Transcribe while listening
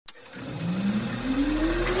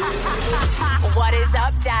is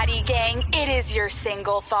up, Daddy Gang? It is your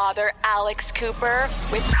single father, Alex Cooper,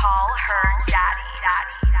 with Call Her Daddy.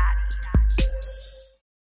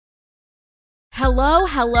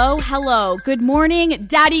 Hello. Good morning,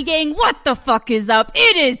 Daddy Gang. What the fuck is up?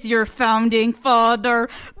 It is your founding father,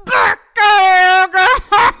 back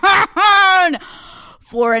again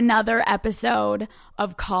for another episode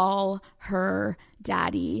of Call Her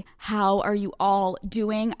Daddy. How are you all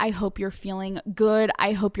doing? I hope you're feeling good.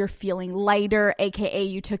 I hope you're feeling lighter, aka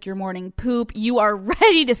you took your morning poop. You are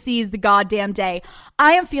ready to seize the goddamn day.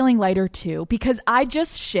 I am feeling lighter too because I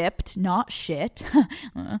just shipped, not shit.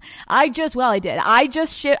 I just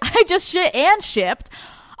shit and shipped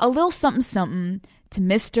a little something to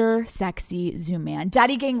Mr. Sexy Zoom Man.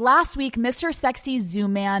 Daddy Gang, last week, Mr. Sexy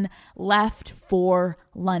Zoom Man left for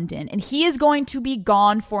London, and he is going to be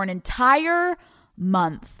gone for an entire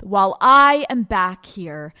month while I am back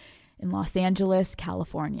here in Los Angeles,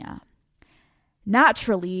 California.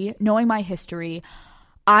 Naturally, knowing my history,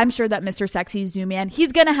 I'm sure that Mr. Sexy Zoom Man,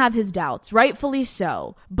 he's going to have his doubts, rightfully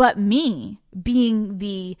so. But me, being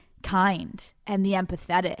the kind and the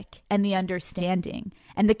empathetic and the understanding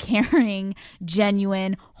and the caring,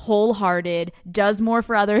 genuine, wholehearted, does more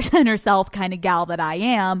for others than herself kind of gal that I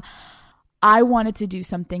am, I wanted to do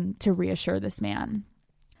something to reassure this man.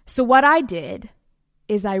 So what I did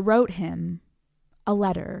is I wrote him a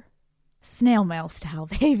letter, snail mail style,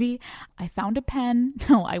 baby. I found a pen.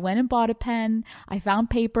 No, I went and bought a pen. I found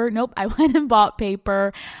paper. Nope, I went and bought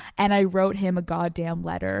paper, and I wrote him a goddamn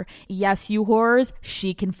letter. Yes, you whores,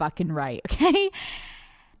 she can fucking write, okay?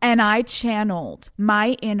 And I channeled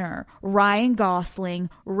my inner Ryan Gosling,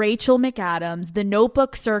 Rachel McAdams, The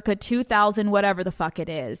Notebook circa 2000, whatever the fuck it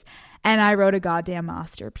is. And I wrote a goddamn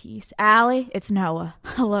masterpiece. Allie, it's Noah.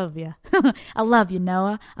 I love you. I love you,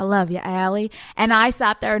 Noah. I love you, Allie. And I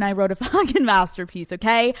sat there and I wrote a fucking masterpiece,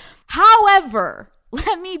 okay? However,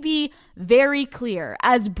 let me be very clear.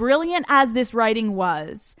 As brilliant as this writing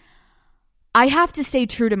was, I have to stay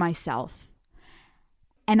true to myself.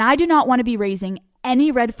 And I do not want to be raising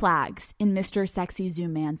any red flags in Mr. Sexy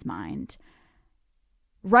Zoom Man's mind.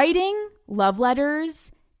 Writing love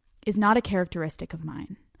letters is not a characteristic of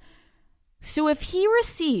mine. So if he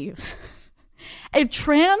receives a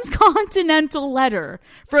transcontinental letter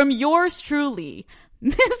from yours truly,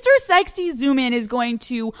 Mr. Sexy Zoom Man is going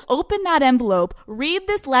to open that envelope, read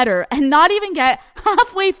this letter, and not even get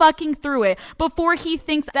halfway fucking through it before he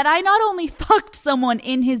thinks that I not only fucked someone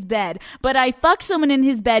in his bed, but I fucked someone in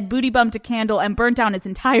his bed, booty bumped a candle, and burnt down his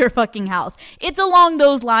entire fucking house. It's along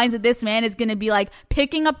those lines that this man is going to be like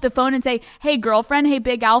picking up the phone and say, hey girlfriend, hey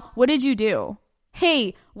Big Al, what did you do?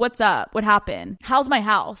 Hey, what's up? What happened? How's my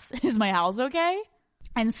house? Is my house okay?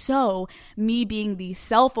 And so, me being the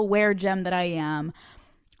self-aware gem that I am,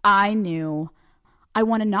 I knew I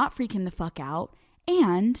want to not freak him the fuck out,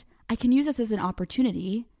 and I can use this as an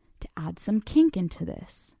opportunity to add some kink into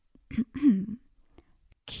this.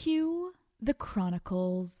 Cue the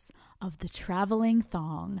Chronicles of the Traveling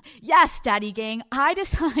Thong. Yes, Daddy Gang, I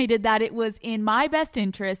decided that it was in my best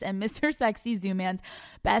interest and Mr. Sexy Zoom Man's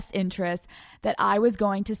best interest that I was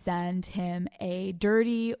going to send him a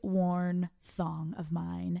dirty, worn thong of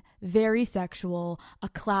mine. Very sexual, a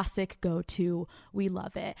classic go-to. We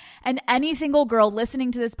love it. And any single girl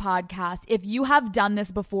listening to this podcast, if you have done this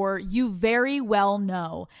before, you very well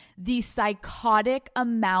know the psychotic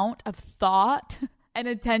amount of thought and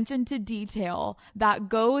attention to detail that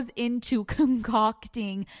goes into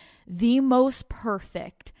concocting the most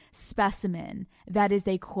perfect specimen that is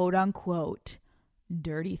a quote-unquote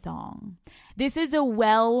dirty thong. This is a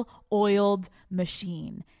well-oiled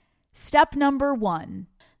machine. Step number 1,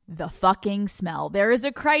 the fucking smell. There is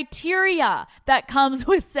a criteria that comes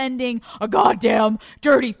with sending a goddamn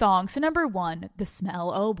dirty thong. So number 1, the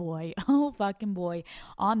smell. Oh boy. Oh fucking boy.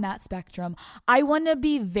 On that spectrum, I want to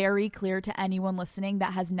be very clear to anyone listening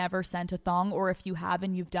that has never sent a thong, or if you have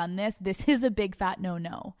and you've done this, this is a big fat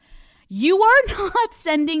no-no. You are not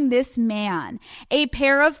sending this man a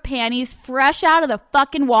pair of panties fresh out of the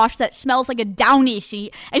fucking wash that smells like a Downy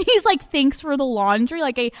sheet. And he's like, thanks for the laundry.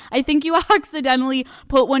 Like, I think you accidentally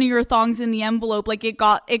put one of your thongs in the envelope. Like it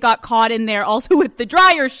got caught in there also with the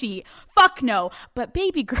dryer sheet. Fuck no. But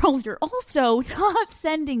baby girls, you're also not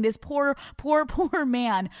sending this poor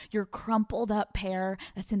man your crumpled up pair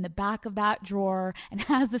that's in the back of that drawer and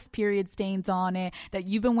has this period stains on it that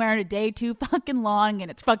you've been wearing a day too fucking long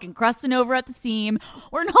and it's fucking crusting over at the seam.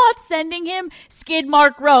 We're not sending him Skid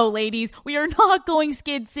Mark Row, ladies. We are not going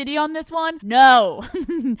Skid City on this one. No.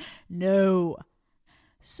 No.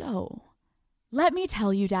 So, let me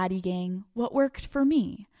tell you, Daddy Gang, what worked for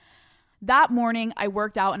me. That morning, I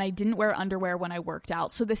worked out and I didn't wear underwear when I worked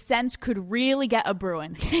out. So the scents could really get a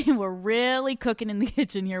brewing. We're really cooking in the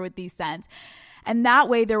kitchen here with these scents. And that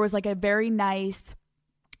way there was like a very nice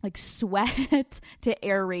like sweat to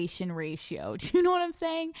aeration ratio. Do you know what I'm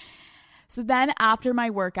saying? So then after my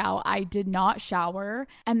workout, I did not shower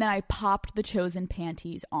and then I popped the Chosen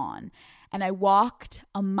panties on and I walked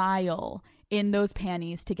a mile in those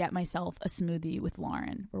panties to get myself a smoothie with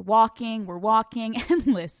Lauren. We're walking, and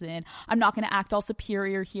listen, I'm not going to act all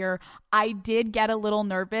superior here. I did get a little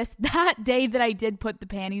nervous that day that I did put the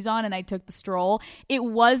panties on and I took the stroll. It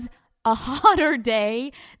was a hotter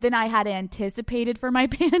day than I had anticipated for my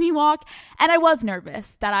panty walk, and I was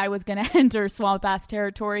nervous that I was going to enter swamp ass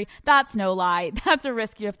territory. That's no lie. That's a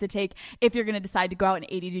risk you have to take if you're going to decide to go out in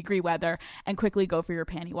 80-degree weather and quickly go for your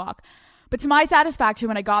panty walk. But to my satisfaction,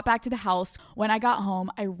 when I got back to the house, when I got home,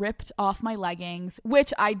 I ripped off my leggings,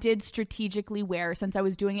 which I did strategically wear since I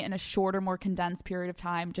was doing it in a shorter, more condensed period of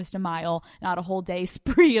time, just a mile, not a whole day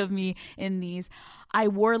spree of me in these. I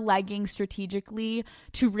wore leggings strategically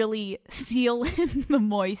to really seal in the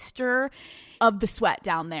moisture of the sweat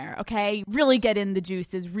down there, okay? Really get in the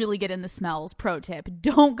juices, really get in the smells. Pro tip,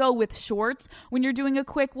 don't go with shorts when you're doing a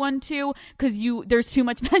quick 1-2 because there's too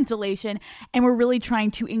much ventilation and we're really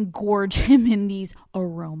trying to engorge him in these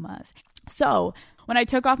aromas. So when I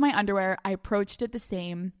took off my underwear, I approached it the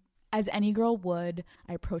same as any girl would.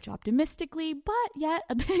 I approach optimistically, but yet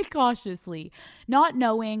a bit cautiously, not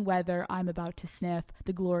knowing whether I'm about to sniff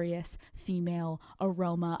the glorious female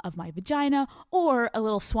aroma of my vagina or a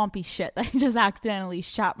little swampy shit that I just accidentally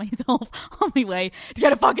shot myself on my way to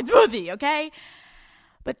get a fucking smoothie, okay?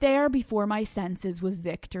 But there, before my senses, was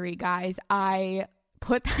victory, guys. I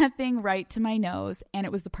put that thing right to my nose, and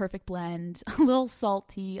it was the perfect blend. A little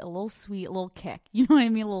salty, a little sweet, a little kick. You know what I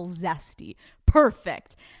mean? A little zesty.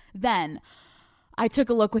 Perfect. Then I took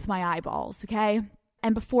a look with my eyeballs, okay?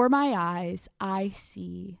 And before my eyes, I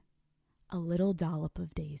see a little dollop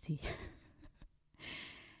of Daisy.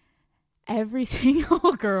 Every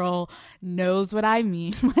single girl knows what I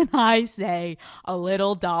mean when I say a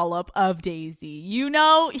little dollop of Daisy. You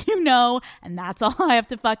know, and that's all I have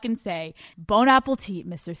to fucking say. Bon appetit,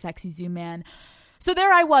 Mr. Sexy Zoom Man. So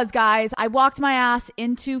there I was, guys. I walked my ass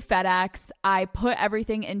into FedEx. I put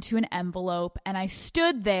everything into an envelope and I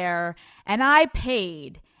stood there and I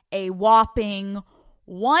paid a whopping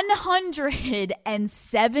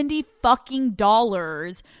 $170 fucking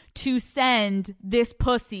dollars to send this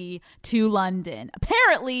pussy to London.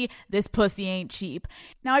 Apparently, this pussy ain't cheap.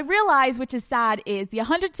 Now, I realize, which is sad, is the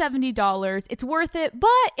 $170, it's worth it, but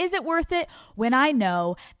is it worth it when I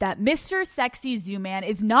know that Mr. Sexy Zoom Man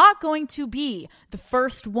is not going to be the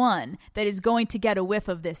first one that is going to get a whiff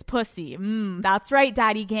of this pussy? That's right,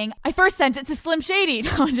 Daddy Gang. I first sent it to Slim Shady.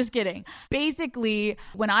 No, I'm just kidding. Basically,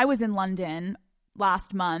 when I was in London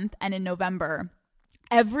last month and in November,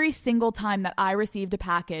 every single time that I received a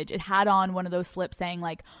package, it had on one of those slips saying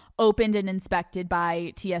like opened and inspected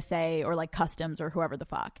by TSA or like customs or whoever the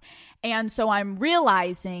fuck. And so I'm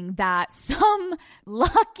realizing that some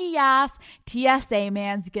lucky ass TSA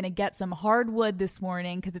man's going to get some hardwood this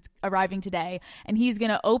morning because it's arriving today. And he's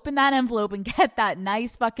going to open that envelope and get that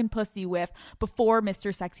nice fucking pussy whiff before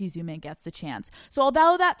Mr. Sexy Zoom In gets the chance. So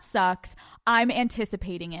although that sucks, I'm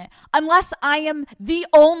anticipating it. Unless I am the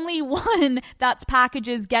only one that's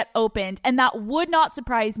packages get opened. And that would not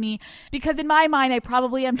surprise me because in my mind, I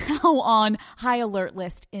probably am now on high alert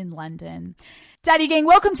list in London. Daddy Gang,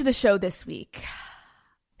 welcome to the show this week.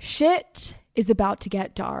 Shit is about to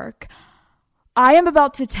get dark. I am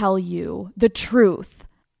about to tell you the truth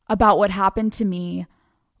about what happened to me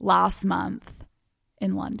last month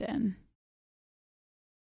in London.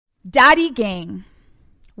 Daddy Gang,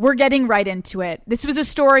 we're getting right into it. This was a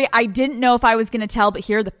story I didn't know if I was going to tell, but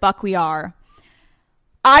here the fuck we are.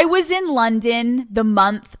 I was in London the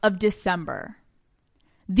month of December.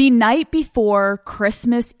 The night before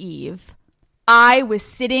Christmas Eve, I was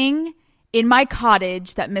sitting in my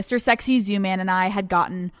cottage that Mr. Sexy Zoom Man and I had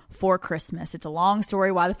gotten for Christmas. It's a long story.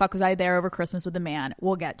 Why the fuck was I there over Christmas with a man?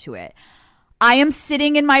 We'll get to it. I am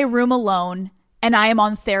sitting in my room alone and I am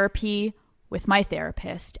on therapy with my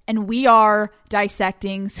therapist. And we are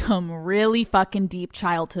dissecting some really fucking deep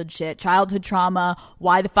childhood shit, childhood trauma,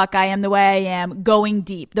 why the fuck I am the way I am, going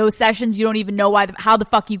deep. Those sessions, you don't even know how the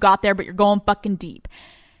fuck you got there, but you're going fucking deep.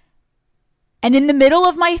 And in the middle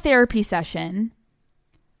of my therapy session,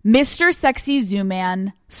 Mr. Sexy Zoom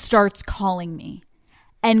Man starts calling me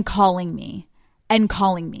and calling me and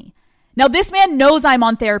calling me. Now, this man knows I'm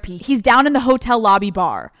on therapy. He's down in the hotel lobby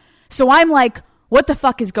bar. So I'm like, what the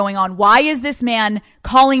fuck is going on? Why is this man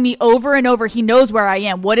calling me over and over? He knows where I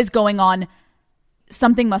am. What is going on?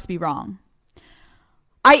 something must be wrong.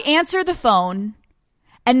 I answer the phone,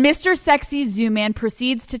 and Mr. Sexy Zoo Man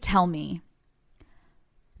proceeds to tell me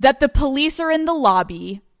that the police are in the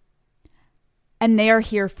lobby and they are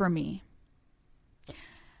here for me.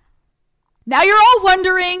 Now you're all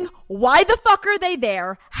wondering, why the fuck are they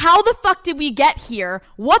there? How the fuck did we get here?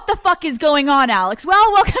 What the fuck is going on, Alex?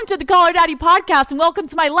 Well, welcome to the Call Her Daddy podcast and welcome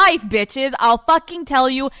to my life, bitches. I'll fucking tell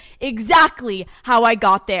you exactly how I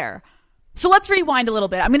got there. So let's rewind a little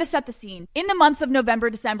bit. I'm going to set the scene. In the months of November,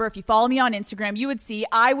 December, if you follow me on Instagram, you would see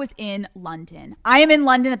I was in London. I am in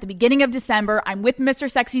London at the beginning of December. I'm with Mr.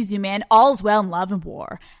 Sexy Zoo Man. All's well in love and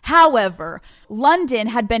war. However, London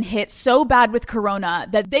had been hit so bad with corona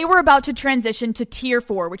that they were about to transition to tier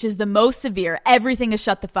 4, which is the most severe. Everything is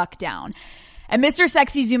shut the fuck down. And Mr.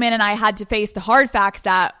 Sexy Zoo Man and I had to face the hard facts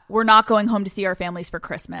that we're not going home to see our families for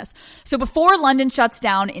Christmas. So before London shuts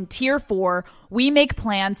down in tier 4, we make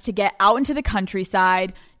plans to get out into the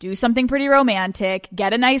countryside, do something pretty romantic,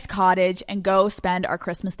 get a nice cottage, and go spend our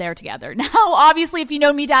Christmas there together. Now, obviously, if you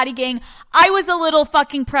know me, Daddy Gang, I was a little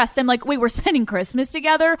fucking pressed. I'm like, wait, we're spending Christmas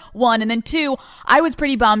together? 1, and then 2, I was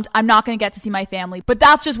pretty bummed. I'm not going to get to see my family, but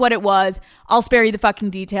that's just what it was. I'll spare you the fucking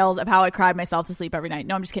details of how I cried myself to sleep every night.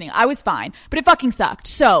 No, I'm just kidding. I was fine, but it fucking sucked.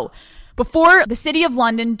 So before the city of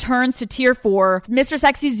London turns to tier 4, Mr.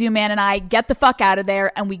 Sexy Zoo Man and I get the fuck out of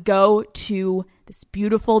there and we go to this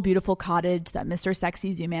beautiful, beautiful cottage that Mr.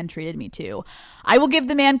 Sexy Zoo Man treated me to. I will give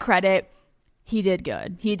the man credit. He did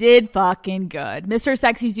good. He did fucking good. Mr.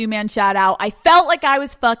 Sexy Zoo Man, shout out. I felt like I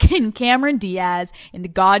was fucking Cameron Diaz in the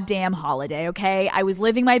goddamn holiday, okay? I was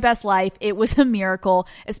living my best life. It was a miracle,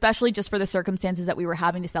 especially just for the circumstances that we were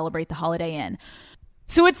having to celebrate the holiday in.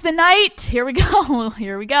 So it's the night. Here we go.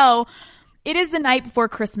 Here we go. It is the night before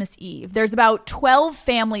Christmas Eve. There's about 12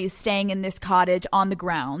 families staying in this cottage on the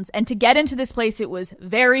grounds. And to get into this place, it was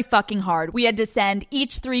very fucking hard. We had to send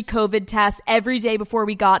each 3 COVID tests every day before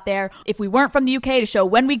we got there. If we weren't from the UK, to show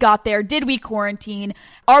when we got there, did we quarantine?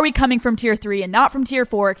 Are we coming from tier 3 and not from tier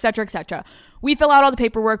 4, etc., etc. We fill out all the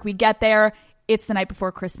paperwork. We get there. It's the night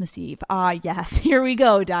before Christmas Eve. Ah, yes. Here we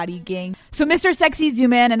go, Daddy Gang. So Mr. Sexy Zoo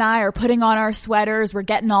Man and I are putting on our sweaters. We're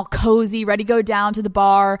getting all cozy, ready to go down to the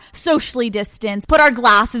bar, socially distanced, put our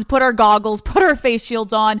glasses, put our goggles, put our face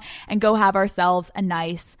shields on, and go have ourselves a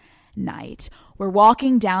nice night. We're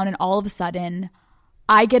walking down and all of a sudden,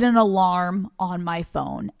 I get an alarm on my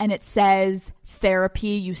phone and it says, "Therapy,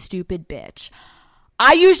 you stupid bitch."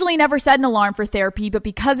 I usually never set an alarm for therapy, but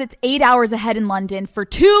because it's 8 hours ahead in London, for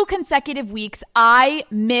 2 consecutive weeks, I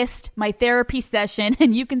missed my therapy session.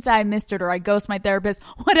 And you can say I missed it or I ghost my therapist,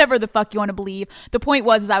 whatever the fuck you want to believe. The point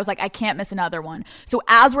was, I was like, I can't miss another one. So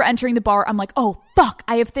as we're entering the bar, I'm like, oh, fuck,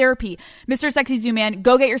 I have therapy. Mr. Sexy Zoo Man,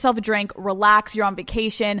 go get yourself a drink, relax, you're on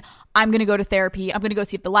vacation. I'm going to go to therapy. I'm going to go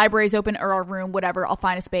see if the library is open or our room, whatever. I'll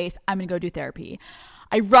find a space. I'm going to go do therapy.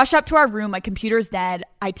 I rush up to our room. My computer's dead.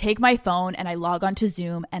 I take my phone and I log onto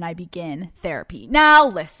Zoom and I begin therapy. Now,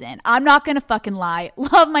 listen, I'm not going to fucking lie.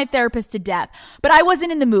 Love my therapist to death, but I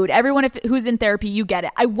wasn't in the mood. Everyone who's in therapy, you get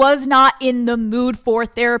it. I was not in the mood for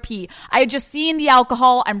therapy. I had just seen the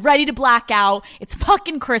alcohol. I'm ready to black out. It's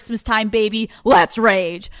fucking Christmas time, baby. Let's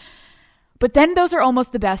rage. But then those are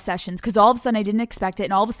almost the best sessions because all of a sudden I didn't expect it.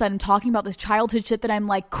 And all of a sudden talking about this childhood shit that I'm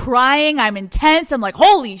like crying. I'm intense. I'm like,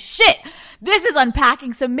 holy shit, this is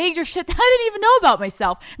unpacking some major shit that I didn't even know about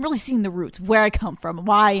myself. I'm really seeing the roots, where I come from,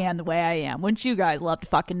 why I am the way I am. Wouldn't you guys love to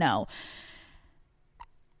fucking know?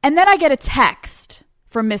 And then I get a text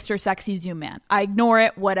from Mr. Sexy Zoo Man. I ignore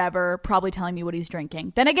it, whatever, probably telling me what he's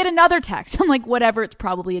drinking. Then I get another text. I'm like, whatever, it's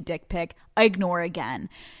probably a dick pic. I ignore again.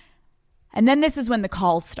 And then this is when the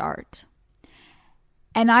calls start.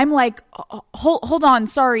 And I'm like, hold on,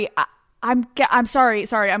 sorry, I'm sorry,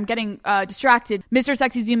 I'm getting distracted. Mr.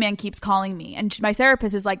 Sexy Zoo Man keeps calling me, and my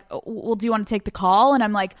therapist is like, well, do you want to take the call? And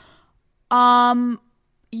I'm like,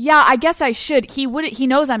 yeah, I guess I should. He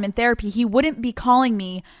knows I'm in therapy. He wouldn't be calling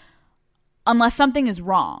me unless something is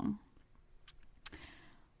wrong.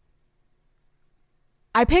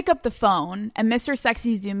 I pick up the phone, and Mr.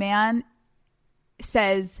 Sexy Zoo Man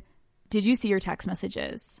says, "Did you see your text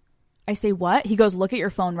messages?" I say, "What?" He goes, "Look at your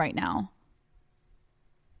phone right now."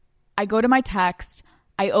 I go to my text.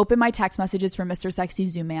 I open my text messages from Mr. Sexy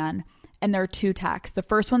Zoo Man, and there are 2 texts. The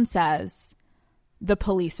first one says, "The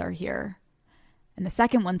police are here." And the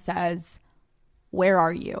second one says, "Where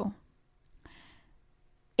are you?"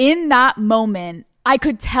 In that moment, I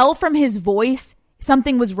could tell from his voice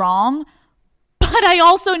something was wrong, but I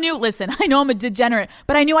also knew, listen, I know I'm a degenerate,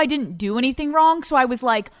 but I knew I didn't do anything wrong. So I was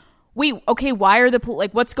like, wait, okay, why are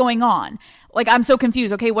what's going on? Like, I'm so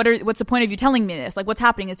confused. Okay, what's the point of you telling me this? Like, what's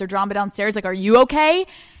happening? Is there drama downstairs? Like, are you okay?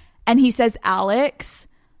 And he says, Alex,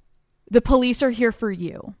 the police are here for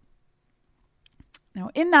you. Now,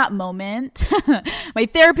 in that moment, my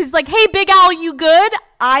therapist is like, hey, Big Al, you good?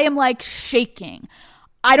 I am like shaking.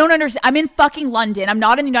 I don't understand. I'm in fucking London. I'm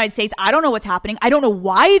not in the United States. I don't know what's happening. I don't know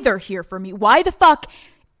why they're here for me. Why the fuck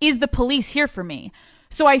is the police here for me?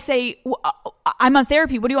 So I say, I'm on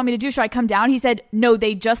therapy. What do you want me to do? Should I come down? He said, no,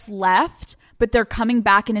 they just left, but they're coming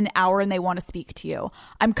back in an hour and they want to speak to you.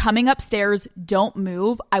 I'm coming upstairs. Don't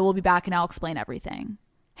move. I will be back and I'll explain everything.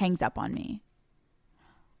 Hangs up on me.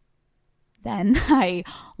 Then I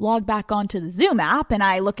log back onto the Zoom app and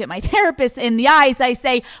I look at my therapist in the eyes. I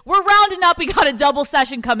say, we're rounding up. We got a double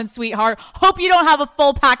session coming, sweetheart. Hope you don't have a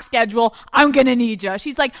full pack schedule. I'm going to need you.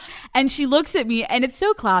 She's like, and she looks at me and it's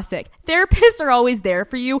so classic. Therapists are always there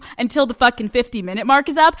for you until the fucking 50-minute mark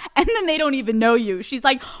is up and then they don't even know you. She's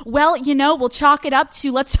like, well, we'll chalk it up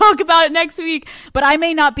to let's talk about it next week, but I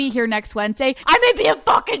may not be here next Wednesday. I may be in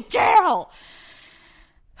fucking jail.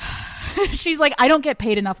 She's like, I don't get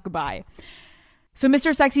paid enough. Goodbye. So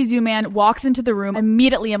Mr. Sexy Zoo Man walks into the room.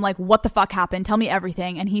 Immediately, I'm like, what the fuck happened? Tell me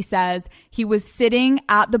everything. And he says he was sitting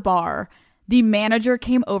at the bar. The manager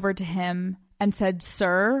came over to him and said,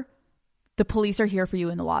 sir, the police are here for you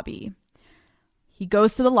in the lobby. He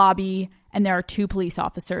goes to the lobby and there are two police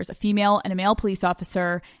officers, a female and a male police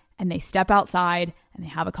officer, and they step outside and they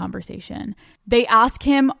have a conversation. They ask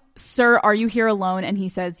him, sir, are you here alone? And he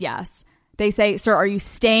says, yes. They say, sir, are you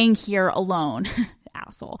staying here alone?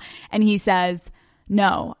 Asshole. And he says,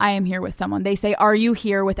 no, I am here with someone. They say, are you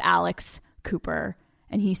here with Alex Cooper?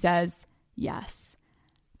 And he says, yes.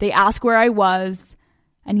 They ask where I was.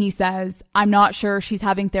 And he says, I'm not sure. She's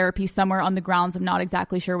having therapy somewhere on the grounds. I'm not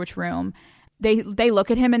exactly sure which room. They look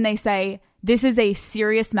at him and they say, this is a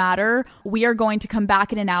serious matter. We are going to come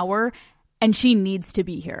back in an hour and she needs to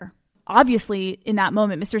be here. Obviously, in that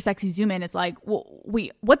moment, Mr. Sexy Zoom-In is like, well,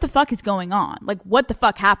 wait, what the fuck is going on? Like, what the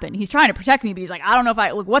fuck happened? He's trying to protect me, but he's like, I don't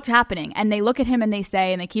know if what's happening? And they look at him and they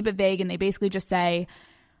say, and they keep it vague, and they basically just say,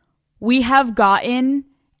 we have gotten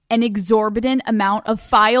an exorbitant amount of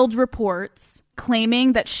filed reports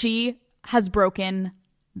claiming that she has broken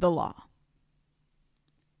the law.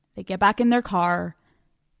 They get back in their car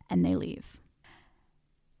and they leave.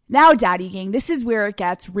 Now, Daddy Gang, this is where it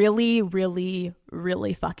gets really, really,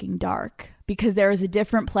 really fucking dark, because there is a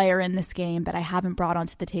different player in this game that I haven't brought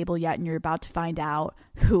onto the table yet, and you're about to find out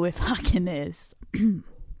who it fucking is.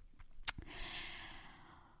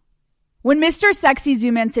 When Mr. Sexy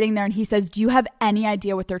Zoom-In's sitting there and he says, do you have any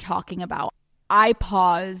idea what they're talking about? I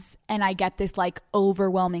pause and I get this like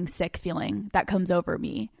overwhelming sick feeling that comes over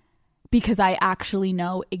me, because I actually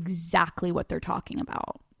know exactly what they're talking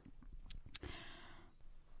about.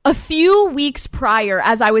 A few weeks prior,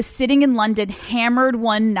 as I was sitting in London, hammered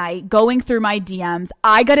one night, going through my DMs,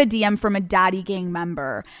 I got a DM from a Daddy Gang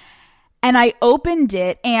member. And I opened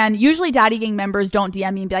it, and usually Daddy Gang members don't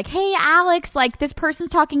DM me and be like, hey, Alex, like, this person's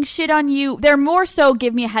talking shit on you. They're more so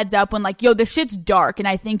give me a heads up when, like, yo, this shit's dark, and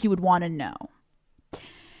I think you would want to know.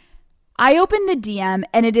 I opened the DM,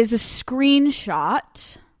 and it is a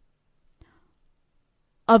screenshot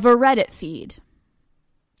of a Reddit feed.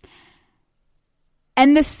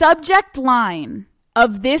 And the subject line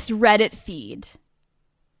of this Reddit feed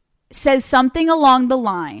says something along the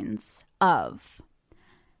lines of,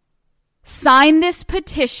 sign this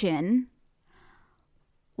petition.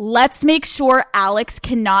 Let's make sure Alex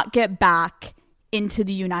cannot get back into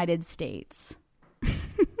the United States.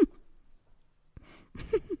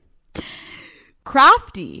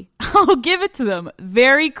 Crafty. I'll give it to them.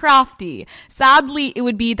 Very crafty. Sadly, it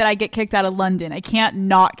would be that I get kicked out of London. I can't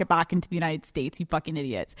not get back into the United States, you fucking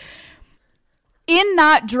idiots. In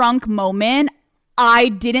that drunk moment, I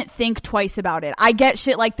didn't think twice about it. I get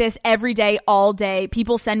shit like this every day, all day.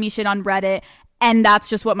 People send me shit on Reddit, and that's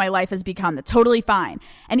just what my life has become. That's totally fine.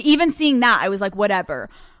 And even seeing that, I was like, whatever.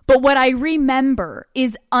 But what I remember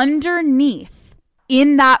is underneath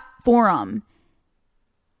in that forum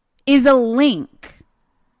is a link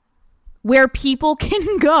where people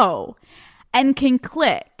can go and can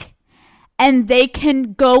click and they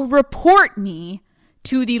can go report me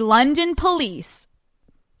to the London police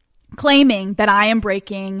claiming that I am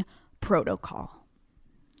breaking protocol.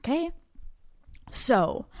 Okay?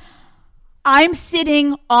 So I'm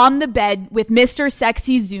sitting on the bed with Mr.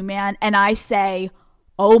 Sexy Zoo-Man and I say,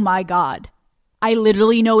 oh my God, I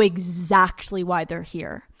literally know exactly why they're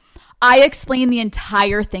here. I explain the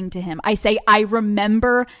entire thing to him. I say, I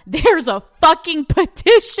remember there's a fucking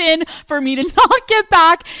petition for me to not get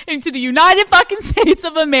back into the United fucking States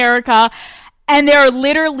of America. And they're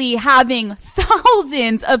literally having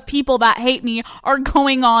thousands of people that hate me are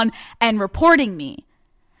going on and reporting me.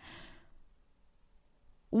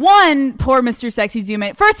 One, poor Mr. Sexy Zoom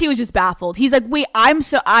Man. First, he was just baffled. He's like, wait, I'm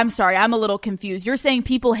sorry. I'm a little confused. You're saying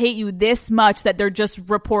people hate you this much that they're just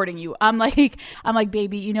reporting you. I'm like,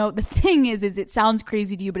 baby, you know, the thing is it sounds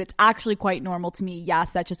crazy to you, but it's actually quite normal to me.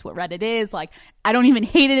 Yes, that's just what Reddit is. Like, I don't even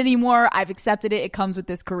hate it anymore. I've accepted it. It comes with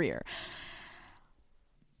this career.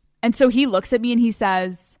 And so he looks at me and he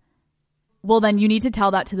says, well, then you need to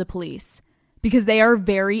tell that to the police because they are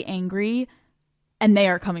very angry and they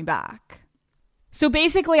are coming back. So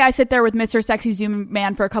basically, I sit there with Mr. Sexy Zoom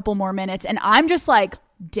Man for a couple more minutes, and I'm just like,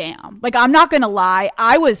 damn. Like, I'm not going to lie.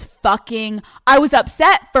 I was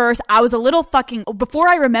upset first. I was a little before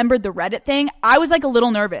I remembered the Reddit thing, I was like a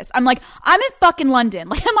little nervous. I'm like, I'm in fucking London.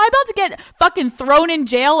 Like, am I about to get fucking thrown in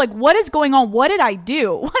jail? Like, what is going on? What did I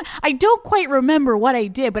do? I don't quite remember what I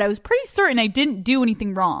did, but I was pretty certain I didn't do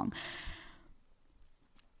anything wrong.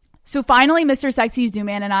 So finally, Mr. Sexy Zoom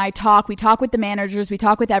Man and I talk. We talk with the managers. We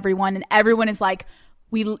talk with everyone. And everyone is like,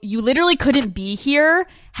 you literally couldn't be here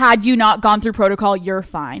had you not gone through protocol. You're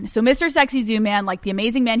fine. So Mr. Sexy Zoom Man, like the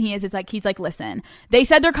amazing man he is like, he's like, listen, they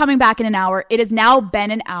said they're coming back in an hour. It has now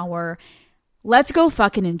been an hour. Let's go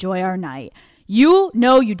fucking enjoy our night. You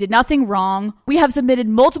know you did nothing wrong. We have submitted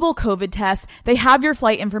multiple COVID tests. They have your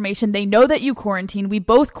flight information. They know that you quarantined. We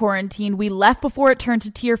both quarantined. We left before it turned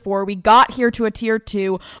to tier 4. We got here to a tier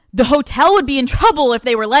 2. The hotel would be in trouble if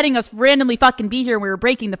they were letting us randomly fucking be here and we were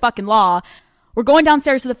breaking the fucking law. We're going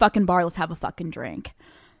downstairs to the fucking bar. Let's have a fucking drink.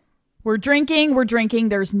 We're drinking.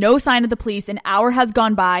 There's no sign of the police. An hour has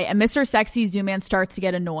gone by and Mr. Sexy Zoom Man starts to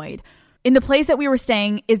get annoyed. In the place that we were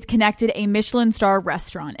staying is connected a Michelin star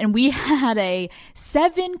restaurant. And we had a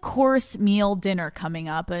 7-course meal dinner coming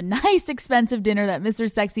up. A nice expensive dinner that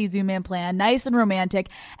Mr. Sexy Zoom Man planned. Nice and romantic.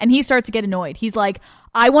 And he starts to get annoyed. He's like,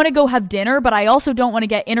 I want to go have dinner, but I also don't want to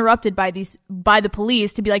get interrupted by the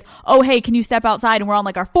police to be like, oh, hey, can you step outside? And we're on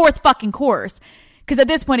like our 4th fucking course. Because at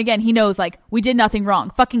this point, again, he knows like we did nothing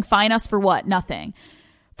wrong. Fucking fine us for what? Nothing.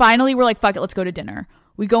 Finally, we're like, fuck it. Let's go to dinner.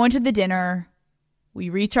 We go into the dinner. We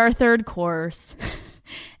reach our 3rd course.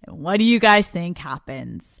 And what do you guys think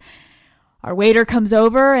happens? Our waiter comes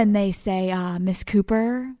over and they say, Miss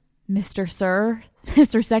Cooper, Mr. Sir,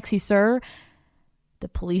 Mr. Sexy Sir, the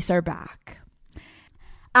police are back.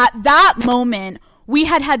 At that moment, we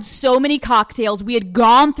had so many cocktails. We had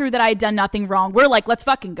gone through that I had done nothing wrong. We're like, let's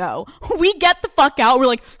fucking go. We get the fuck out. We're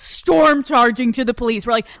like storm charging to the police.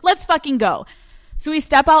 We're like, let's fucking go. So we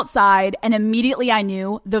step outside and immediately I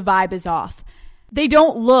knew the vibe is off. They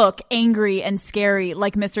don't look angry and scary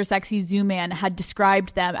like Mr. Sexy Zoom Man had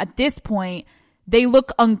described them. At this point, they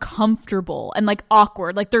look uncomfortable and like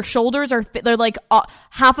awkward. Like their shoulders they're like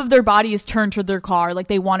half of their body is turned to their car. Like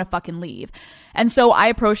they want to fucking leave. And so I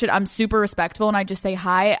approach it. I'm super respectful and I just say,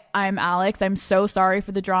 hi, I'm Alex. I'm so sorry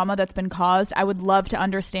for the drama that's been caused. I would love to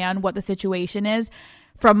understand what the situation is.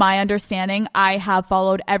 From my understanding, I have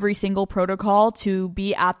followed every single protocol to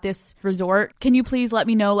be at this resort. Can you please let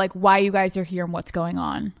me know like why you guys are here and what's going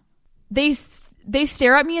on? They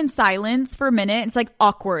stare at me in silence for a minute. It's like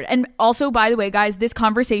awkward. And also, by the way, guys, this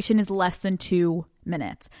conversation is less than 2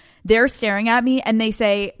 minutes. They're staring at me and they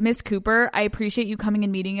say, Miss Cooper, I appreciate you coming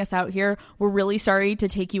and meeting us out here. We're really sorry to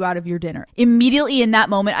take you out of your dinner. Immediately in that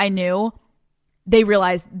moment, I knew they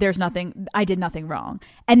realized I did nothing wrong.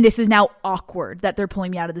 And this is now awkward that they're pulling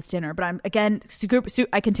me out of this dinner. But I'm, again,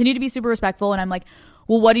 I continue to be super respectful. And I'm like,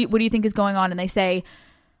 well, what do you think is going on? And they say,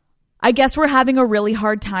 I guess we're having a really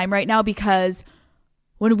hard time right now because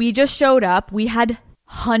when we just showed up, we had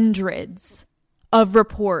hundreds of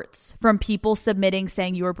reports from people submitting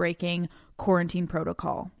saying you were breaking quarantine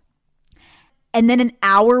protocol. And then an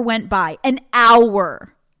hour went by, an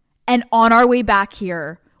hour. And on our way back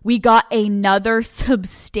here, we got another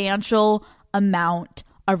substantial amount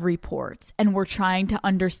of reports. And we're trying to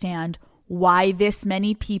understand why this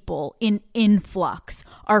many people in influx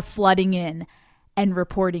are flooding in and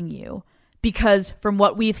reporting you. Because from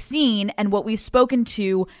what we've seen and what we've spoken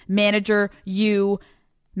to, manager, you,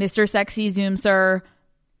 Mr. Sexy Zoom Sir,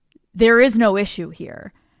 there is no issue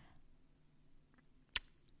here.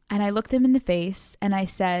 And I looked them in the face and I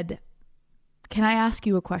said, can I ask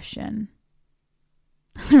you a question?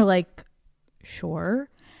 They're like, sure.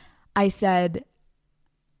 I said,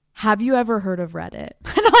 have you ever heard of Reddit?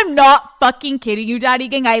 And I'm not fucking kidding you, Daddy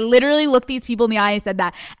Gang. I literally looked these people in the eye and said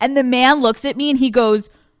that. And the man looks at me and he goes,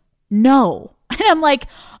 no. And I'm like,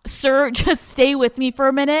 sir, just stay with me for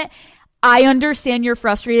a minute. I understand you're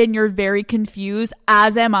frustrated and you're very confused,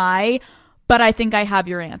 as am I, but I think I have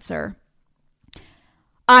your answer.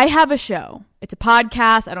 I have a show. It's a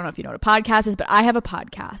podcast. I don't know if you know what a podcast is, but I have a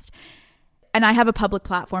podcast. And I have a public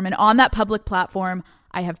platform. And on that public platform,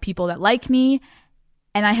 I have people that like me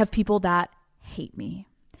and I have people that hate me.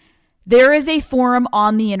 There is a forum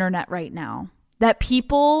on the internet right now that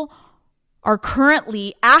people are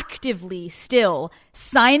currently actively still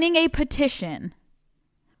signing a petition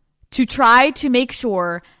to try to make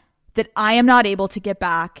sure that I am not able to get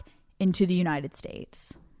back into the United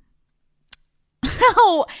States.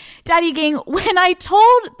 Now, Daddy Gang, when I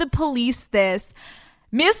told the police this,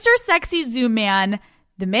 Mr. Sexy Zoom Man,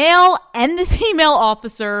 the male and the female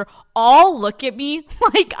officer all look at me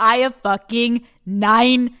like I have fucking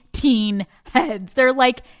 19 heads. They're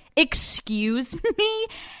like, excuse me?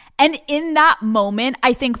 And in that moment,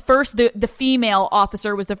 I think first the female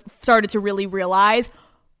officer started to really realize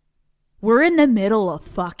we're in the middle of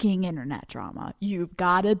fucking internet drama. You've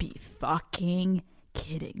got to be fucking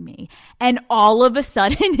kidding me. And all of a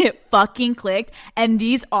sudden it fucking clicked, and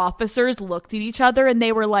these officers looked at each other and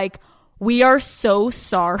they were like, we are so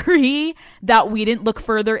sorry that we didn't look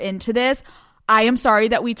further into this. I am sorry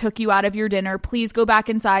that we took you out of your dinner. Please go back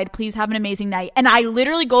inside. Please have an amazing night. And I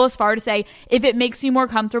literally go as far to say, if it makes you more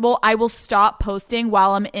comfortable, I will stop posting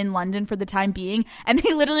while I'm in London for the time being. And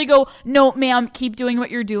they literally go, no, ma'am, keep doing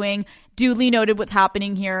what you're doing. Duly noted what's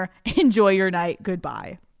happening here. Enjoy your night.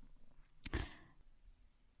 Goodbye.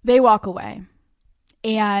 They walk away.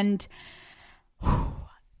 And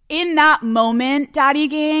in that moment, Daddy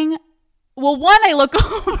Gang, well, one, I look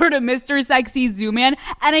over to Mr. Sexy Zoom Man,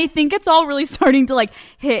 and I think it's all really starting to like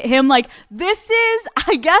hit him. Like,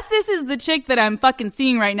 I guess this is the chick that I'm fucking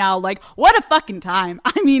seeing right now. Like, what a fucking time.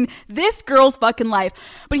 I mean, this girl's fucking life.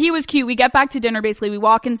 But he was cute. We get back to dinner, basically. We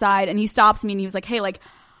walk inside, and he stops me, and he was like, hey, like,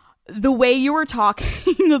 the way you were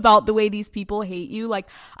talking about the way these people hate you, like,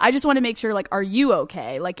 I just want to make sure, like, are you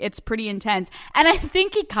okay? Like, it's pretty intense. And I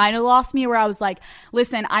think he kind of lost me where I was like,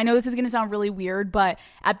 listen, I know this is going to sound really weird, but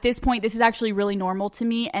at this point, this is actually really normal to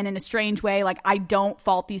me. And in a strange way, like, I don't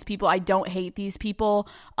fault these people. I don't hate these people.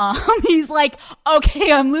 He's like,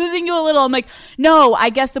 okay, I'm losing you a little. I'm like, no,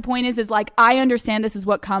 I guess the point is like, I understand this is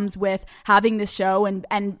what comes with having this show and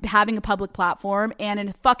having a public platform. And in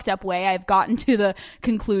a fucked up way, I've gotten to the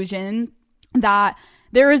conclusion that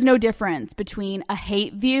there is no difference between a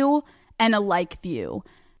hate view and a like view.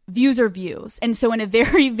 Views are views. And so in a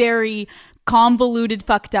very, very convoluted,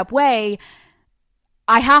 fucked up way,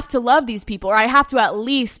 I have to love these people, or I have to at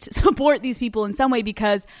least support these people in some way,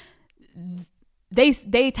 because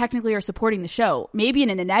they technically are supporting the show, maybe in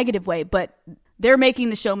a negative way, but they're making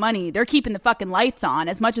the show money. They're keeping the fucking lights on.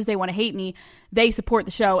 As much as they want to hate me, they support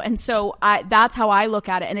the show. And so that's how I look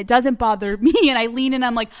at it. And it doesn't bother me. And I lean in,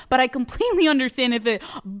 I'm like, but I completely understand if it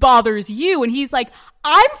bothers you. And he's like,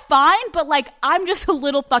 I'm fine, but like, I'm just a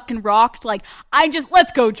little fucking rocked. Like,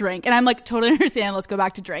 let's go drink. And I'm like, totally understand. Let's go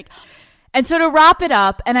back to drink. And so to wrap it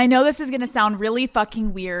up, and I know this is going to sound really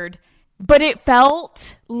fucking weird, but it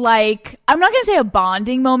felt like, I'm not going to say a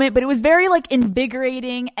bonding moment, but it was very like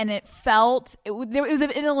invigorating, and it was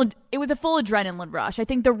a full adrenaline rush. I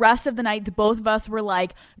think the rest of the night, the both of us were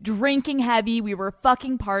like drinking heavy. We were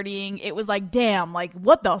fucking partying. It was like, damn, like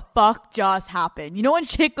what the fuck just happened? You know, when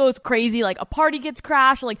shit goes crazy, like a party gets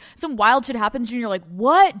crashed, or like some wild shit happens and you're like,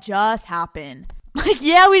 what just happened? Like,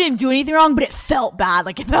 yeah, we didn't do anything wrong, but it felt bad.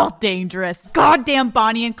 Like, it felt dangerous. Goddamn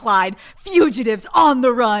Bonnie and Clyde. Fugitives on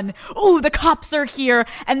the run. Ooh, the cops are here.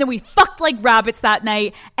 And then we fucked like rabbits that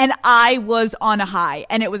night. And I was on a high.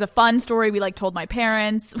 And it was a fun story. We, like, told my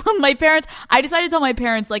parents. I decided to tell my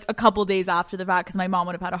parents, like, a couple days after the fact, because my mom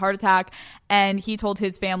would have had a heart attack. And he told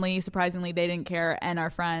his family. Surprisingly, they didn't care. And our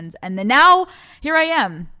friends. And then now, here I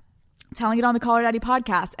am, telling it on the Call Her Daddy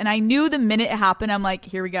podcast. And I knew the minute it happened, I'm like,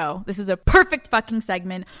 here we go. This is a perfect fucking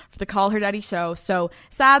segment for the Call Her Daddy show. So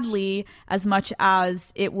sadly, as much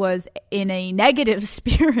as it was in a negative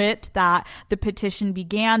spirit that the petition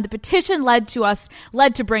began, the petition led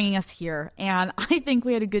to bringing us here. And I think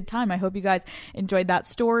we had a good time. I hope you guys enjoyed that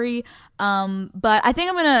story. But I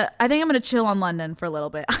think I'm gonna chill on London for a little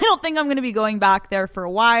bit. I don't think I'm gonna be going back there for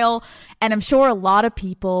a while. And I'm sure a lot of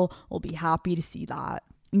people will be happy to see that,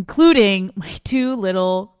 including my two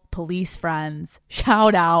little police friends.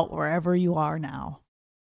 Shout out wherever you are now.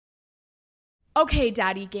 Okay,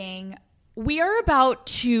 Daddy Gang, we are about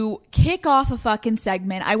to kick off a fucking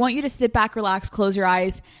segment. I want you to sit back, relax, close your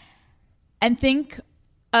eyes, and think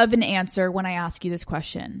of an answer when I ask you this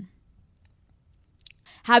question.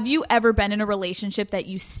 Have you ever been in a relationship that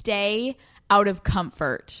you stay out of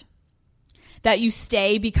comfort? That you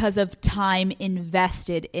stay because of time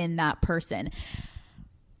invested in that person?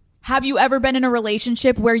 Have you ever been in a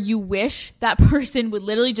relationship where you wish that person would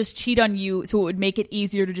literally just cheat on you so it would make it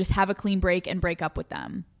easier to just have a clean break and break up with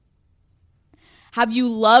them? Have you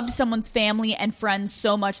loved someone's family and friends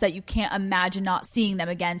so much that you can't imagine not seeing them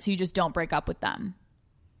again, so you just don't break up with them?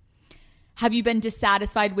 Have you been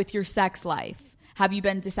dissatisfied with your sex life? Have you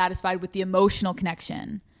been dissatisfied with the emotional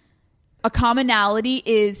connection? A commonality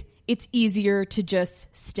is it's easier to just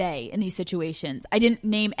stay in these situations. I didn't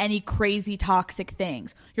name any crazy toxic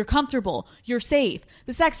things. You're comfortable. You're safe.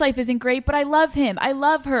 The sex life isn't great, but I love him. I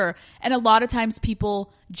love her. And a lot of times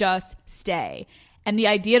people just stay. And the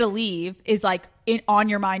idea to leave is like on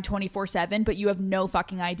your mind 24/7, but you have no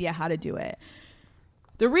fucking idea how to do it.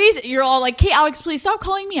 The reason you're all like, "Hey, Alex, please stop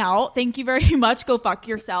calling me out. Thank you very much. Go fuck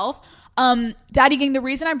yourself." Daddy Gang, the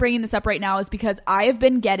reason I'm bringing this up right now is because I have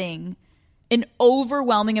been getting an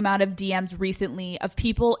overwhelming amount of DMs recently of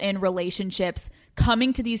people in relationships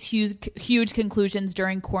coming to these huge conclusions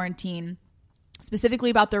during quarantine,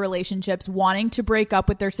 specifically about their relationships, wanting to break up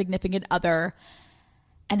with their significant other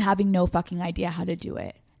and having no fucking idea how to do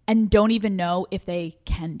it and don't even know if they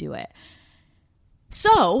can do it.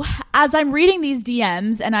 So as I'm reading these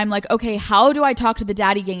DMs and I'm like, okay, how do I talk to the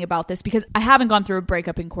Daddy Gang about this? Because I haven't gone through a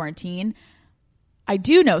breakup in quarantine. I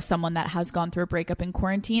do know someone that has gone through a breakup in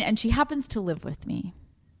quarantine, and she happens to live with me.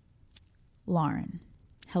 Lauren.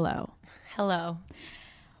 Hello. Hello.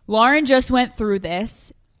 Lauren just went through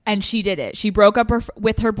this, and she did it. She broke up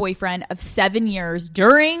with her boyfriend of 7 years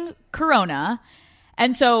during Corona.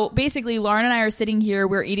 And so basically, Lauren and I are sitting here.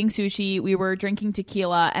 We're eating sushi. We were drinking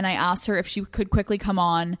tequila, and I asked her if she could quickly come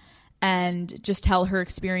on and just tell her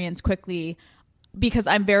experience quickly, because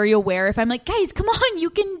I'm very aware if I'm like, guys, come on, you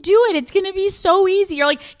can do it. It's going to be so easy. You're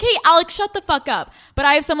like, okay, Alex, shut the fuck up. But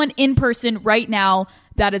I have someone in person right now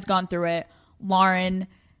that has gone through it. Lauren,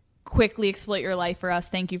 quickly exploit your life for us.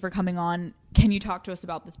 Thank you for coming on. Can you talk to us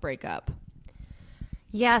about this breakup?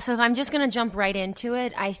 Yeah, so if I'm just going to jump right into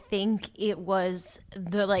it, I think it was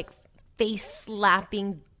the like face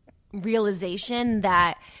slapping realization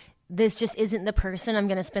that this just isn't the person I'm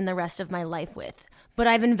going to spend the rest of my life with. But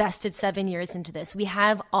I've invested 7 years into this. We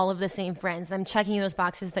have all of the same friends. I'm checking those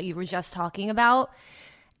boxes that you were just talking about.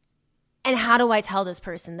 And how do I tell this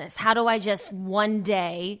person this? How do I just one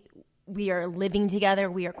day, we are living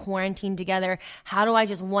together, we are quarantined together. How do I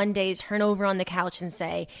just one day turn over on the couch and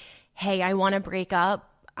say, hey, I want to break up.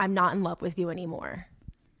 I'm not in love with you anymore.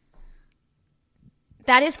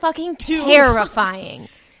 That is fucking terrifying.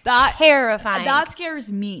 Terrifying. That scares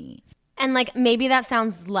me. And like maybe that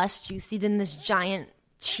sounds less juicy than this giant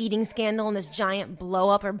cheating scandal and this giant blow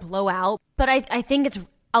up or blowout. But I think it's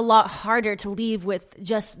a lot harder to leave with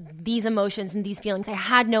just these emotions and these feelings. I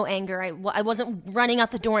had no anger. I wasn't running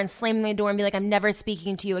out the door and slamming my door and be like, I'm never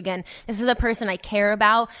speaking to you again. This is a person I care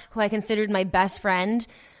about, who I considered my best friend.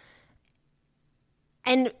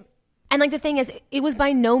 And like the thing is, it was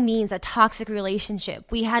by no means a toxic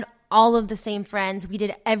relationship. We had all of the same friends. We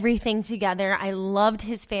did everything together. I loved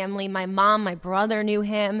his family. My mom, my brother knew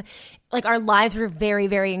him. Like our lives were very,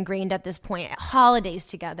 very ingrained at this point. Holidays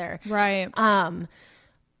together. Right.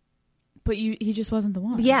 But he just wasn't the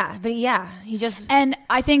one. Yeah, he just... And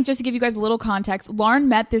I think just to give you guys a little context, Lauren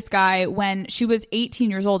met this guy when she was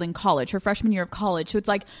 18 years old in college, her freshman year of college. So it's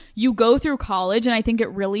like you go through college, and I think it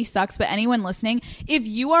really sucks. But anyone listening, if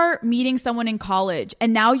you are meeting someone in college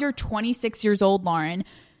and now you're 26 years old, Lauren,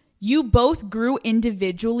 you both grew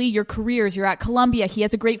individually, your careers, you're at Columbia, he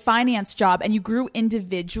has a great finance job, and you grew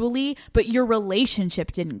individually, but your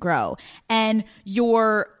relationship didn't grow. And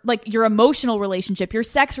your emotional relationship, your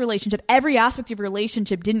sex relationship, every aspect of your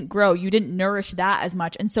relationship didn't grow. You didn't nourish that as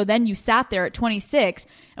much. And so then you sat there at 26,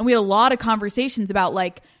 and we had a lot of conversations about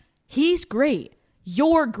like, he's great,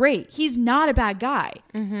 you're great, he's not a bad guy.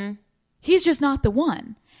 Mm-hmm. He's just not the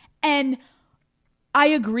one. And I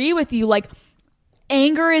agree with you, like,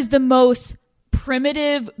 anger is the most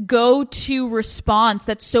primitive go-to response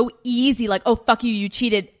that's so easy. Like, oh, fuck you, you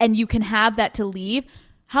cheated. And you can have that to leave.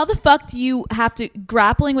 How the fuck do you have to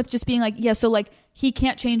grappling with just being like, yeah, so like he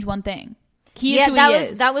can't change one thing. He is who he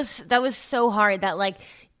is. That was so hard that like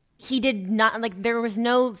he did not, like there was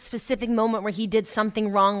no specific moment where he did something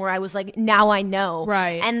wrong where I was like, now I know.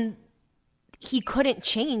 Right. And he couldn't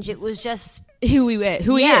change. It was just who he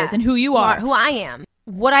is and who you are. Who I am.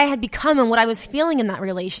 What I had become and what I was feeling in that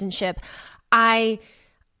relationship, I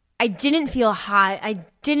didn't feel hot. I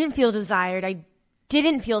didn't feel desired. I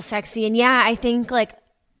didn't feel sexy. And yeah, I think like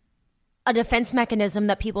a defense mechanism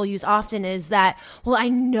that people use often is that, well, I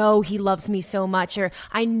know he loves me so much, or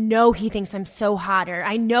I know he thinks I'm so hot, or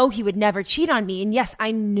I know he would never cheat on me. And yes,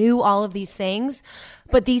 I knew all of these things,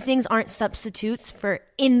 but these things aren't substitutes for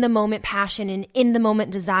in the moment passion and in the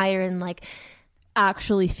moment desire and like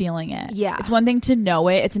actually feeling it. Yeah. It's one thing to know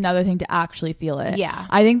it. It's another thing to actually feel it. Yeah.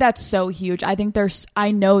 I think that's so huge.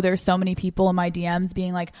 I know there's so many people in my DMs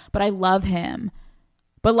being like, but I love him.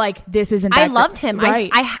 But like, this isn't I that loved him. Right.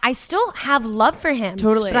 I still have love for him.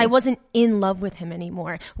 Totally. But I wasn't in love with him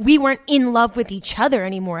anymore. We weren't in love with each other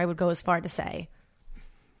anymore, I would go as far to say.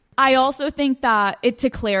 I also think that to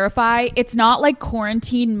clarify, it's not like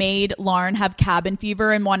quarantine made Lauren have cabin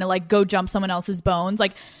fever and want to like go jump someone else's bones.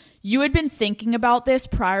 Like, you had been thinking about this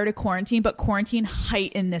prior to quarantine, but quarantine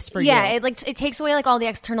heightened this for you. Yeah, it takes away like all the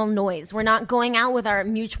external noise. We're not going out with our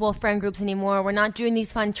mutual friend groups anymore. We're not doing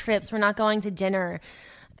these fun trips. We're not going to dinner.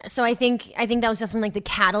 So I think that was definitely like the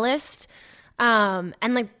catalyst. And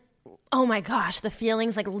like, oh my gosh, the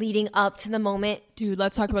feelings like leading up to the moment. Dude,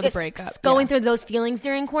 let's talk about the breakup. Going through those feelings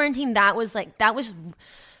during quarantine, that was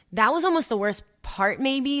almost the worst part,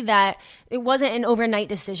 maybe, that it wasn't an overnight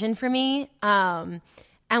decision for me.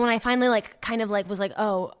 And when I finally was like,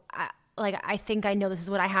 oh, I think I know this is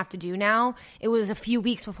what I have to do now. It was a few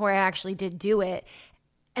weeks before I actually did do it.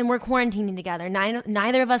 And we're quarantining together.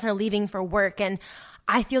 Neither of us are leaving for work. And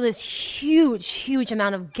I feel this huge, huge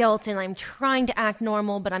amount of guilt. And I'm trying to act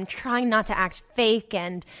normal, but I'm trying not to act fake.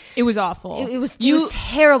 And it was awful. It was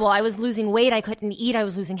terrible. I was losing weight. I couldn't eat. I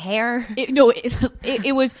was losing hair.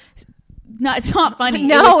 It was... No, it's not funny.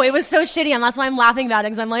 No, it was so shitty, and that's why I'm laughing about it,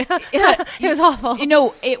 because I'm like, it was awful.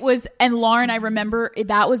 It was, and Lauren, I remember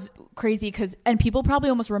that was crazy and people probably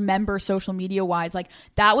almost remember social media wise, like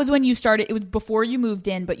that was when you started, it was before you moved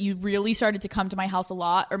in, but you really started to come to my house a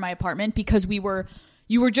lot, or my apartment, because you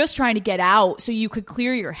were just trying to get out so you could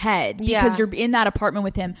clear your head, because you're in that apartment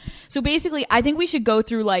with him. So basically, I think we should go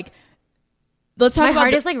through like, let's talk My about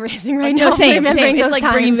heart is like racing right now. Same. It's like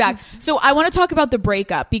bringing me back. So I want to talk about the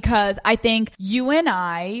breakup, because I think you and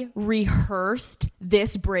I rehearsed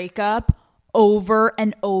this breakup over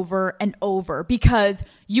and over and over, because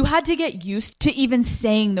you had to get used to even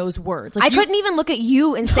saying those words. Like, I couldn't even look at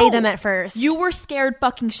you and say them at first. You were scared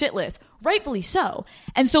fucking shitless. Rightfully so.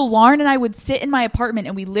 And so Lauren and I would sit in my apartment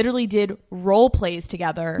and we literally did role plays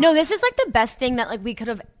together. No, this is like the best thing that like we could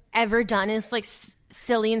have ever done, is like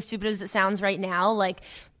silly and stupid as it sounds right now. Like,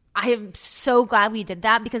 I am so glad we did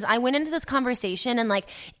that, because I went into this conversation and like,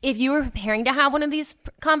 if you were preparing to have one of these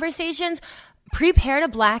conversations, prepare to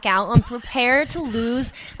black out and prepare to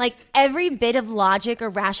lose like every bit of logic or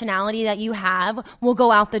rationality that you have will go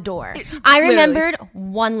out the door. I remembered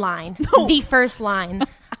one line, the first line.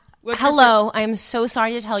 Hello, I am so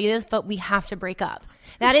sorry to tell you this, but we have to break up.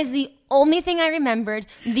 That is the only thing I remembered,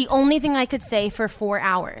 the only thing I could say for 4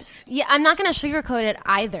 hours. Yeah, I'm not going to sugarcoat it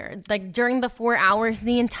either. Like, during the 4 hours,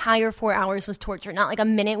 the entire 4 hours was torture. Not like a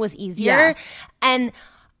minute was easier. Yeah. And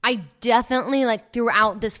I definitely, like,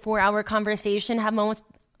 throughout this 4-hour conversation have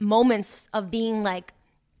moments of being like,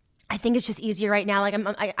 I think it's just easier right now. Like,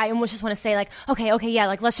 I almost just want to say like, okay, yeah,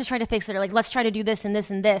 like, let's just try to fix it, or like, let's try to do this and this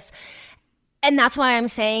and this. And that's why I'm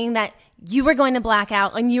saying that you were going to black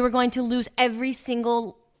out and you were going to lose every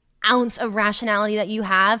single ounce of rationality that you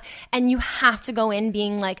have. And you have to go in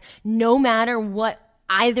being like, no matter what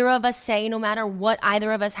either of us say, no matter what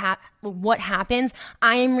either of us what happens,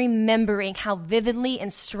 I am remembering how vividly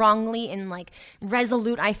and strongly and like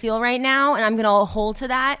resolute I feel right now, and I'm gonna hold to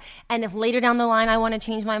that. And if later down the line I want to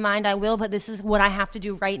change my mind, I will, but this is what I have to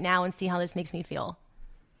do right now and see how this makes me feel.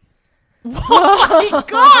 Oh my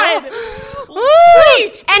God!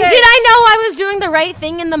 Preach, and did I know I was doing the right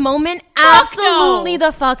thing in the moment? Absolutely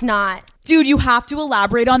the fuck not. Dude, you have to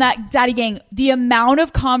elaborate on that, Daddy Gang. The amount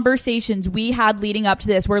of conversations we had leading up to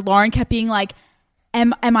this where Lauren kept being like,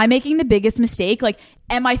 am I making the biggest mistake? Like,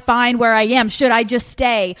 am I fine where I am? Should I just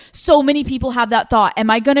stay? So many people have that thought.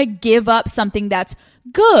 Am I going to give up something that's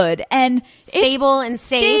good and stable and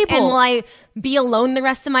safe? And will I be alone the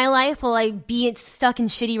rest of my life? Will I be stuck in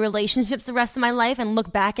shitty relationships the rest of my life and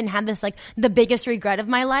look back and have this like the biggest regret of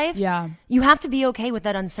my life? Yeah. You have to be okay with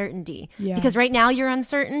that uncertainty. Yeah. Because right now you're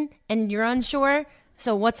uncertain and you're unsure.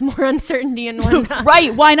 So what's more uncertainty and what not?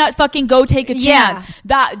 Right. Why not fucking go take a chance?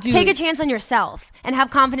 Yeah. Take a chance on yourself and have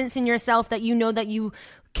confidence in yourself that you know that you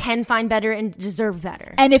can find better and deserve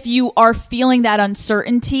better. And if you are feeling that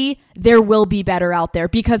uncertainty, there will be better out there,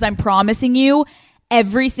 because I'm promising you,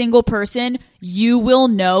 every single person, you will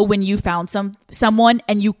know when you found someone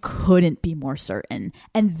and you couldn't be more certain.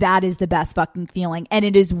 And that is the best fucking feeling. And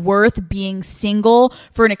it is worth being single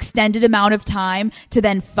for an extended amount of time to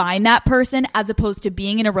then find that person, as opposed to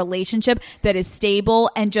being in a relationship that is stable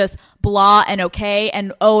and just blah and okay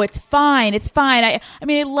and oh, it's fine. I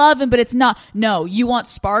mean, I love him, but it's not. No, you want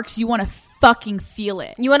sparks. You want to fucking feel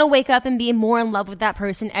it. You want to wake up and be more in love with that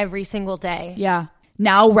person every single day. Yeah.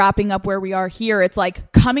 Now wrapping up where we are here, it's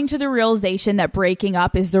like coming to the realization that breaking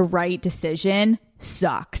up is the right decision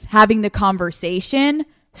sucks. Having the conversation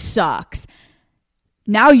sucks.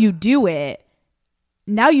 Now you do it.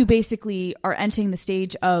 now you basically are entering the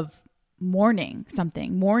stage of mourning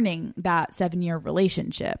that 7-year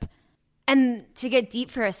relationship. And to get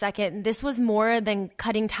deep for a second, this was more than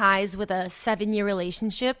cutting ties with a 7-year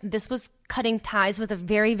relationship. This was cutting ties with a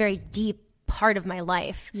very, very deep part of my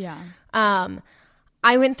life. Yeah.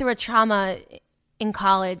 I went through a trauma in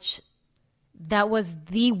college that was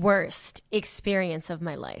the worst experience of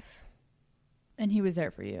my life. And he was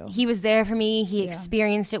there for you. He was there for me. He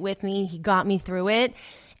experienced it with me. He got me through it.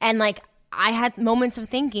 And like, I had moments of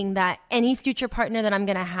thinking that any future partner that I'm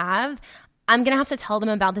going to have to tell them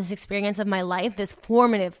about this experience of my life, this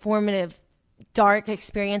formative, dark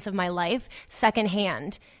experience of my life,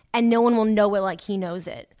 secondhand. And no one will know it like he knows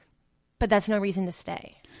it. But that's no reason to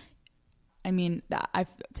stay. I mean,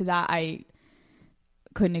 I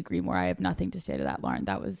couldn't agree more. I have nothing to say to that, Lauren.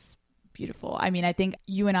 That was beautiful. I mean, I think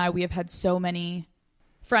you and we have had so many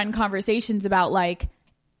friend conversations about like,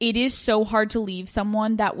 it is so hard to leave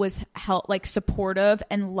someone that was supportive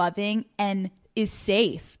and loving and is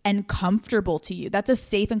safe and comfortable to you. That's a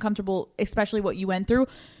safe and comfortable, especially what you went through.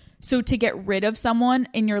 So to get rid of someone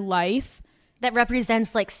in your life that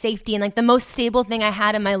represents like safety and like the most stable thing I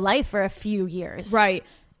had in my life for a few years. Right.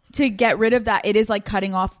 To get rid of that, it is like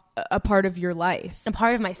cutting off a part of your life. A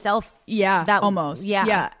part of myself. Yeah, almost. Yeah.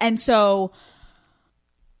 Yeah. And so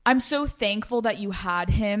I'm so thankful that you had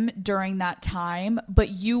him during that time, but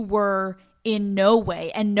you were in no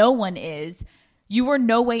way, and no one is, you were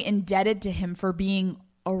no way indebted to him for being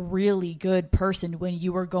a really good person when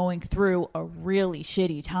you were going through a really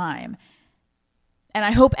shitty time. And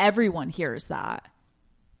I hope everyone hears that.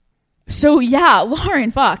 So yeah,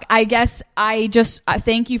 Lauren, fuck. I guess I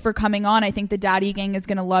thank you for coming on. I think the Daddy Gang is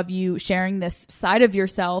going to love you sharing this side of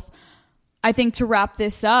yourself. I think to wrap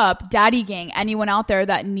this up, Daddy Gang, anyone out there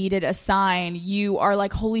that needed a sign, you are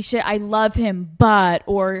like, holy shit, I love him, but,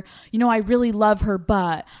 or, you know, I really love her,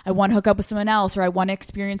 but I want to hook up with someone else, or I want to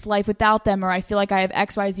experience life without them, or I feel like I have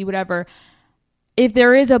X, Y, Z, whatever. If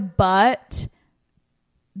there is a but,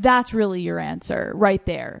 that's really your answer right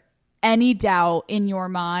there. Any doubt in your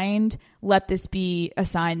mind, let this be a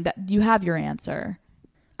sign that you have your answer.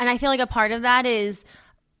 And I feel like a part of that is,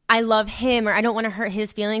 I love him or I don't want to hurt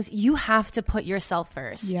his feelings. You have to put yourself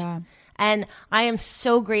first. Yeah. And I am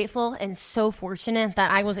so grateful and so fortunate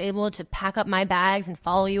that I was able to pack up my bags and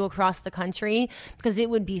follow you across the country, because it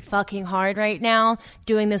would be fucking hard right now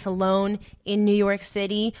doing this alone in New York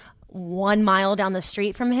City, 1 mile down the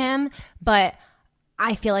street from him. But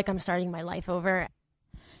I feel like I'm starting my life over.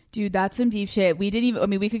 Dude, that's some deep shit. We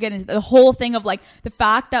could get into the whole thing of like the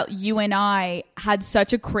fact that you and I had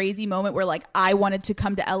such a crazy moment where like I wanted to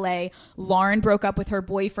come to LA. Lauren broke up with her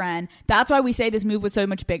boyfriend. That's why we say this move was so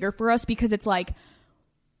much bigger for us, because it's like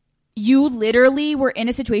you literally were in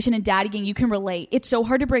a situation in Daddy Gang. You can relate. It's so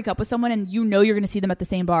hard to break up with someone and you know you're going to see them at the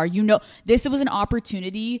same bar. You know, this was an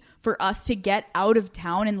opportunity for us to get out of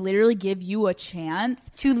town and literally give you a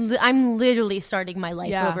chance. I'm literally starting my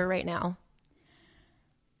life over right now.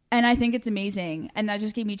 And I think it's amazing. And that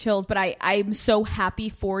just gave me chills. But I'm so happy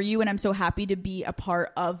for you. And I'm so happy to be a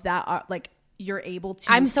part of that. Like, you're able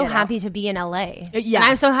to. I'm so happy to be in LA. Yeah. And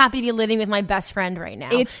I'm so happy to be living with my best friend right now.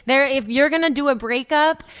 If you're going to do a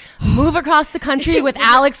breakup, move across the country with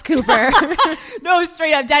Alex Cooper. No,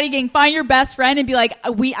 straight up. Daddy Gang, find your best friend and be like,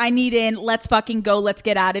 I need in. Let's fucking go. Let's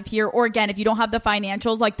get out of here. Or again, if you don't have the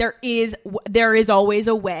financials, like there is always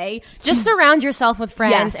a way. Just surround yourself with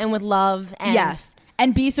friends and with love. And yes.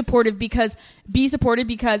 And be supportive, because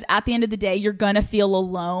at the end of the day, you're going to feel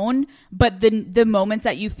alone. But the moments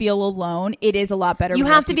that you feel alone, it is a lot better. You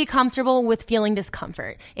have to be comfortable with feeling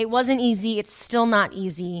discomfort. It wasn't easy. It's still not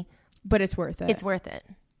easy. But it's worth it. It's worth it.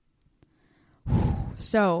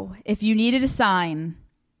 So if you needed a sign,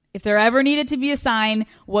 if there ever needed to be a sign,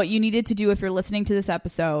 what you needed to do if you're listening to this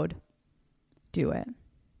episode, do it.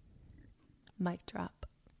 Mic drop.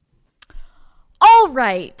 All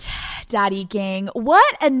right, Daddy Gang,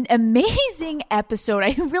 what an amazing episode.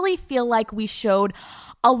 I really feel like we showed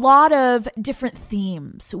a lot of different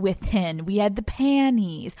themes within. We had the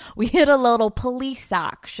panties. We had a little police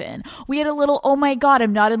action. We had a little, oh my God,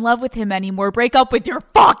 I'm not in love with him anymore. Break up with your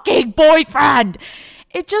fucking boyfriend.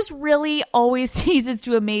 It just really always ceases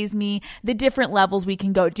to amaze me the different levels we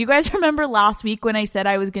can go. Do you guys remember last week when I said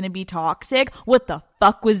I was going to be toxic? What the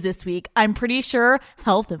fuck was this week? I'm pretty sure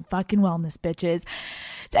health and fucking wellness, bitches.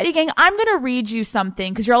 Daddy Gang, I'm going to read you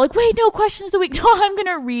something because you're all like, wait, no questions of the week. No, I'm going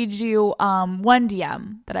to read you one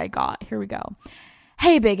DM that I got. Here we go.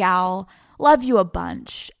 Hey, Big Al, love you a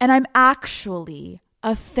bunch. And I'm actually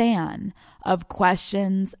a fan of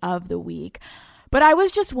questions of the week. But I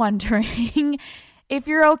was just wondering if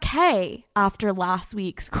you're okay after last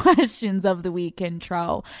week's questions of the week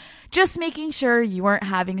intro. Just making sure you weren't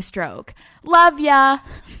having a stroke. Love ya.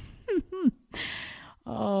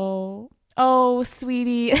 Oh,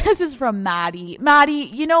 sweetie. This is from Maddie. Maddie,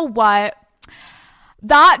 you know what?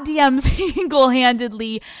 That DM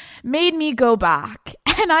single-handedly made me go back,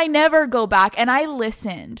 and I never go back, and I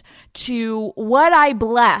listened to what I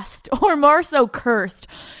blessed, or more so cursed,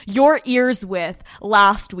 your ears with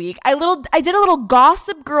last week. I did a little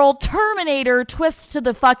Gossip Girl Terminator twist to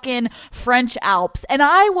the fucking French Alps, and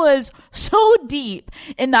I was so deep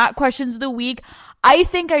in that questions of the week. I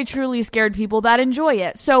think I truly scared people that enjoy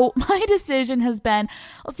it. So my decision has been,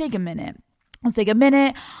 let's take a minute.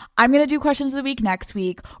 I'm going to do questions of the week next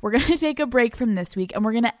week. We're going to take a break from this week, and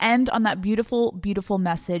we're going to end on that beautiful, beautiful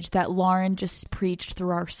message that Lauren just preached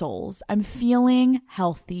through our souls. I'm feeling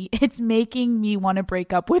healthy. It's making me want to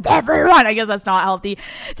break up with everyone. I guess that's not healthy.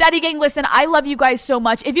 Daddy gang, listen, I love you guys so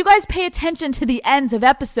much. If you guys pay attention to the ends of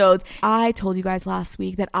episodes, I told you guys last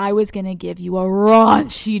week that I was going to give you a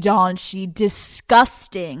raunchy,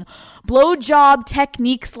 disgusting blowjob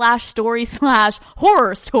technique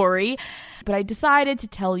 /story/horror story. But I decided to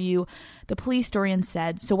tell you the police story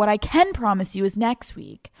instead. So what I can promise you is next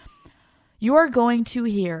week, you are going to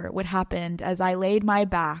hear what happened as I laid my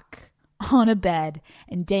back on a bed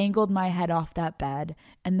and dangled my head off that bed.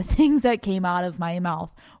 And the things that came out of my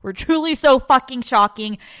mouth were truly so fucking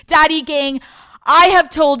shocking. Daddy gang, I have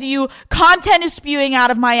told you, content is spewing out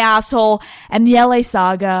of my asshole, and the LA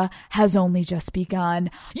saga has only just begun.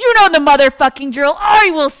 You know the motherfucking drill. I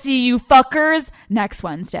will see you fuckers next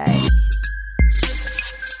Wednesday.